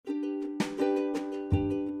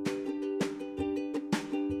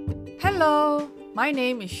Hello, my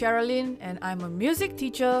name is Sherilyn and I'm a music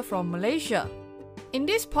teacher from Malaysia. In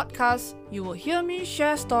this podcast, you will hear me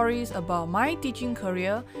share stories about my teaching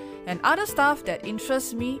career and other stuff that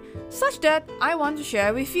interests me, such that I want to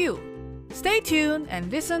share with you. Stay tuned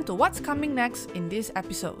and listen to what's coming next in this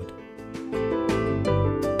episode.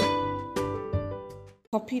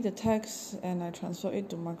 Copy the text and I transfer it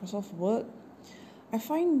to Microsoft Word. I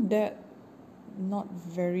find that not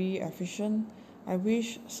very efficient. I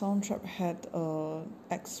wish Soundtrap had a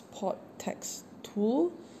export text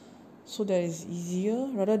tool so that it's easier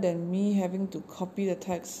rather than me having to copy the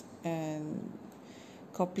text and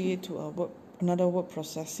copy it to another word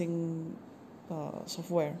processing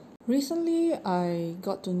software. Recently, I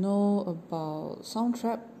got to know about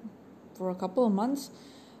Soundtrap for a couple of months.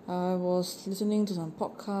 I was listening to some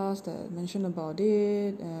podcasts that mentioned about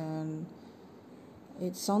it and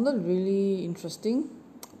it sounded really interesting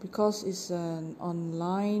because it's an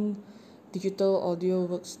online digital audio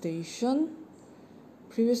workstation.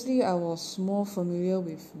 Previously, I was more familiar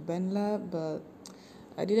with BandLab, but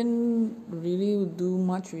I didn't really do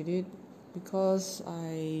much with it because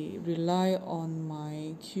I rely on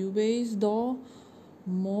my Cubase DAW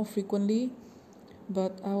more frequently.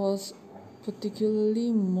 But I was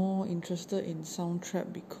particularly more interested in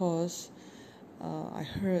Soundtrap because I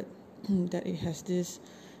heard that it has this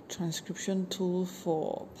transcription tool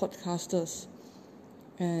for podcasters,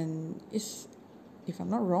 and if I'm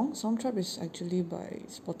not wrong, Soundtrap is actually by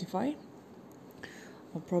Spotify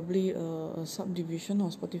or probably a subdivision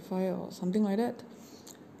of Spotify or something like that.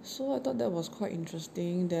 So I thought that was quite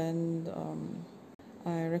interesting. Then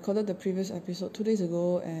I recorded the previous episode 2 days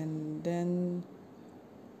ago, and then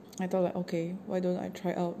I thought like, okay, why don't I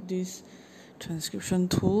try out this transcription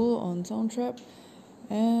tool on Soundtrap?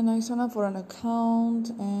 And I signed up for an account,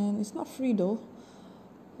 and it's not free though.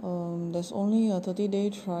 There's only a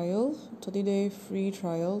 30-day free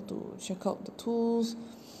trial to check out the tools.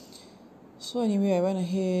 So anyway, I went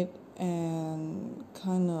ahead and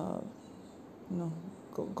kind of,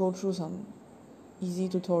 go through some easy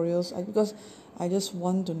tutorials because I just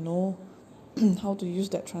want to know how to use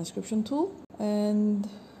that transcription tool. And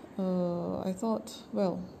I thought,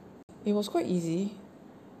 well, it was quite easy.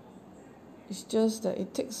 It's just that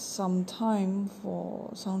it takes some time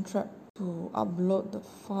for Soundtrap to upload the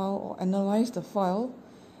file or analyze the file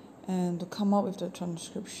and to come up with the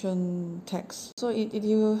transcription text. So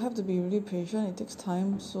you will have to be really patient. It takes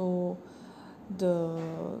time. So the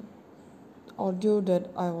audio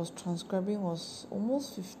that I was transcribing was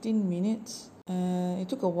almost 15 minutes. And it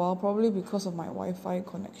took a while, probably because of my Wi-Fi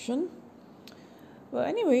connection. But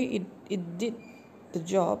anyway, it did the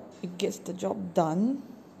job. It gets the job done.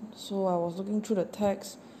 So I was looking through the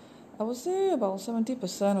text. I would say about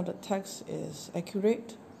 70% of the text is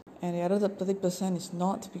accurate and the other 30% is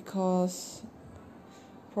not, because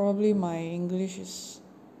probably my English is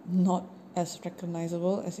not as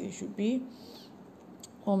recognizable as it should be,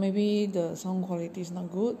 or maybe the sound quality is not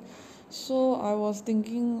good. So I was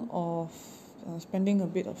thinking of spending a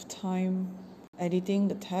bit of time editing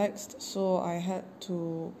the text, so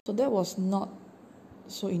that was not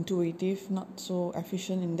so intuitive, not so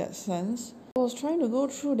efficient in that sense. I was trying to go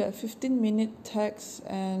through that 15-minute text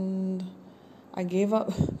and I gave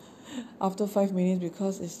up after 5 minutes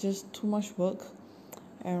because it's just too much work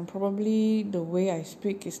and probably the way I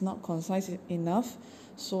speak is not concise enough,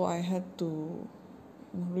 so I had to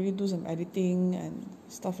really do some editing and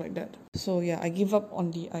stuff like that. So yeah, I give up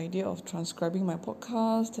on the idea of transcribing my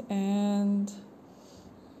podcast, and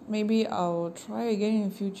maybe I'll try again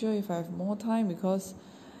in future if I have more time, because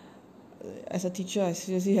as a teacher I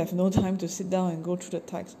seriously have no time to sit down and go through the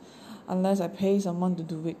text unless I pay someone to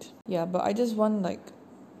do it. Yeah, but I just want like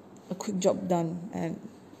a quick job done and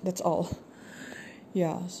that's all.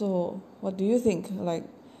 Yeah, so what do you think?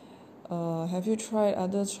 Have you tried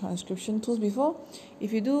other transcription tools before?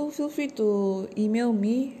 If you do, feel free to email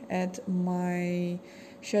me at my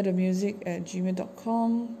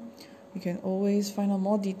sharethemusic@gmail.com. You can always find out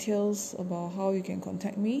more details about how you can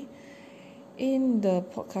contact me in the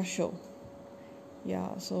podcast show.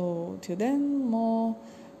 Yeah, so till then, more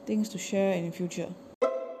things to share in the future.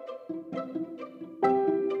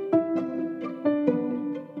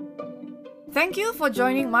 Thank you for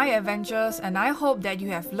joining my adventures, and I hope that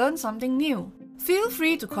you have learned something new. Feel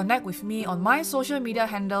free to connect with me on my social media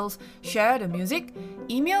handles, Share the Music,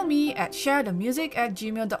 email me at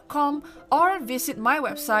sharethemusic@gmail.com, or visit my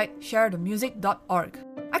website, sharethemusic.org.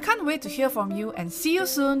 I can't wait to hear from you and see you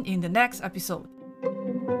soon in the next episode.